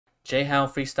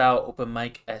Hound Freestyle open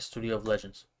mic at Studio of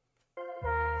Legends.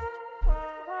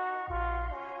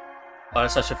 Oh,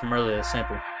 that's that shit from earlier, the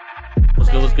sample. What's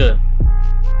good, what's good?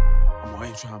 I'm on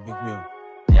 8 trying to make me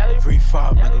a free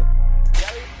 5, nigga.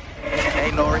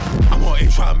 Hey, Lori. I'm on 8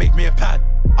 trying to make me a pad.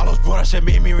 All those bro, that shit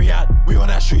made me react. We on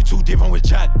that street too deep, I'm with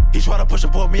Chad. He try to push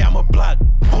up on me, I'm a blood.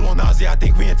 Hold on, Nazi, I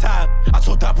think we in time. I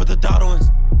told that put the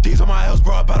JADONs. These are my L's,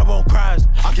 bro, I better won't crash.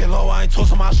 I get low, I ain't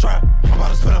tossing my strap. I'm about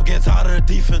to spin up, getting tired of the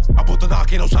defense. I put the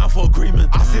knock, ain't no time for agreement.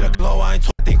 I see the low, I ain't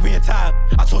I think we in time.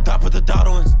 I told that put the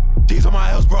JADONs. These are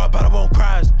my L's, bro, I better won't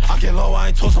crash. I get low, I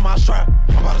ain't tossing my strap.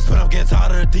 I'm about to spin up, getting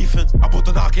tired of the defense. I put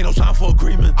the knock, ain't no time for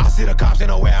agreement. I see the cops, ain't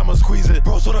no way I'ma squeeze it.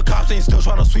 Bro, so the cops ain't still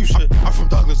trying to sweep shit. I'm from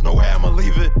Douglas, no way I'ma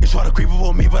leave it. They try to creep up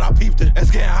on me, but I peeped it. It's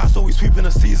getting hot, so we sweeping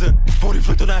the season. Brody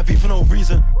flicked on that V for no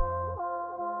reason.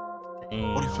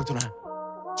 Brody flicked on that.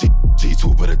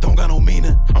 G2, but it don't got no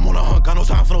meaning. I'm on a hunt, got no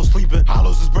time for no sleeping.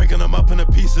 Hollows is breaking them up into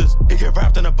pieces. He get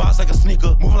wrapped in a box like a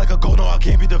sneaker. Moving like a goat, no, I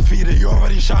can't be defeated. You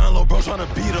already shining low, bro, trying to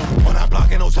beat him. On that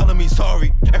block, ain't no telling me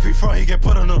sorry. Every front, he get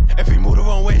put on him. If he move the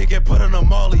wrong way, he get put in a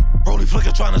molly. Broly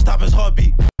flicker trying to stop his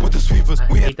heartbeat. With the sweepers, I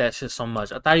hate that shit so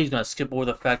much. I thought he was gonna skip over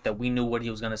the fact that we knew what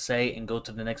he was gonna say and go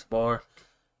to the next bar.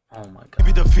 Oh my god.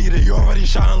 Be defeated. You already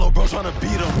shining low, bro, trying to beat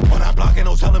him. On that block, ain't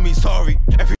no telling me sorry.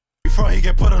 Every front, he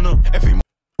get put on him. If he move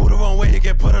the wrong way, he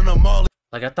get put in a molly.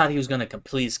 Like, I thought he was gonna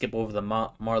completely skip over the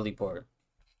Marley part.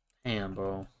 Damn,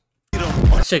 bro.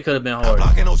 That shit could have been hard.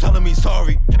 Block ain't no telling me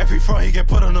sorry. Every front, he get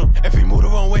put on him. If he move the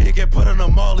wrong way, he get put in a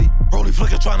molly. Broly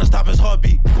flicker trying to stop his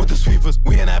heartbeat. With the sweepers,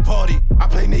 we in that party. I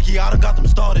play Nikki, I done got them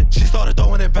started. She started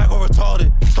throwing it back or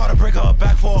retarded. Started breaking her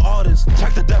back for an artist.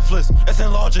 Check the death list, it's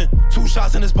enlarging. 2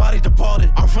 shots in his body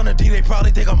departed. I'm from the D, they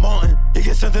probably think I'm Martin. He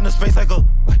gets sent into space like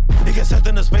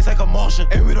a Martian.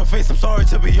 Ain't we the face, I'm sorry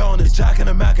to be honest. Jack and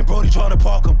the Mac and Brody trying to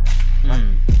park him.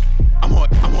 I'm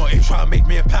on 8 trying to make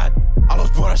me a pad. All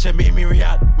those bro, that shit made me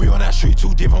react. We on that street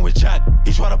too deep, I'm with Chad.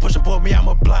 He try to push up on me, I'm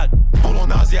a blood. Hold on,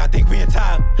 Nazi, I think we in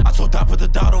time. I told that put the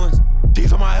JADONs.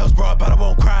 These are my L's, bro, I better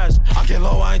won't crash. I get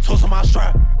low, I ain't tossing my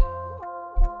strap.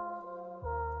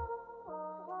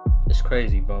 It's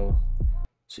crazy, bro.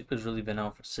 Sweeper's really been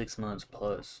out for 6 months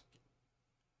plus.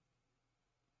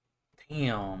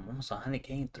 Damn, almost 100K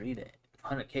in 3 days.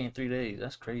 100K in 3 days.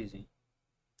 That's crazy.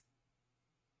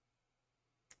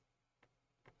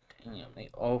 Damn, they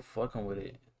all fucking with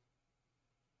it.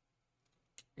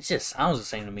 It just sounds the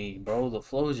same to me, bro. The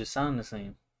flows just sound the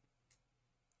same.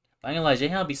 I ain't gonna lie,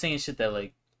 J-Hound be saying shit that,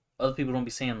 like, other people don't be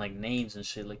saying, like, names and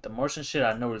shit. Like, the Martian shit,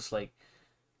 I noticed, like,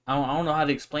 I don't know how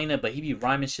to explain it, but he be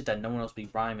rhyming shit that no one else be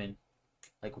rhyming,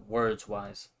 like,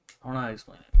 words-wise. I don't know how to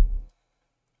explain it.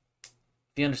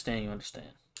 If you understand, you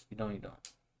understand. If you don't, you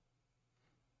don't.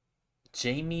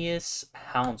 Jamius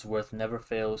Houndsworth never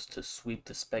fails to sweep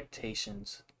the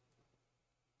spectators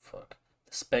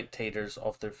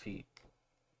off their feet.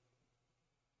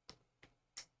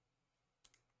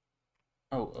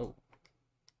 Oh.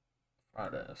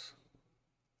 Right ass.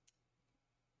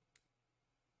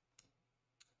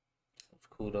 It's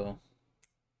cool though.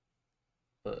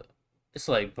 But it's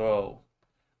like, bro,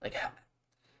 like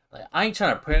I ain't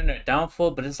trying to put it down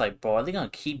for, but it's like, bro, are they gonna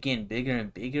keep getting bigger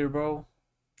and bigger, bro?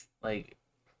 Like,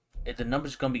 if the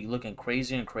numbers gonna be looking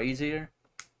crazier and crazier,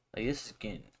 like it's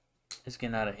getting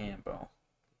out of hand, bro.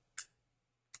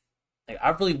 Like, I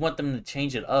really want them to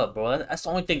change it up, bro. That's the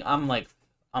only thing I'm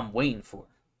waiting for.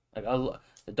 Like,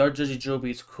 the Dark Jersey drill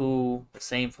beat's cool, the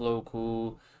same flow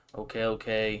cool,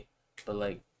 okay, but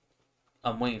like,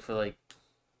 I'm waiting for like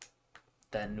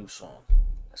that new song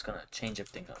that's gonna change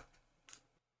everything up.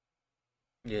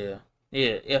 Yeah,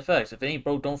 facts. If it ain't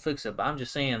broke, don't fix it. But I'm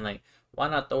just saying, like, why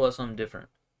not throw us something different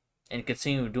and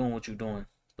continue doing what you're doing?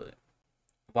 But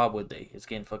why would they? It's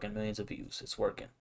getting fucking millions of views. It's working.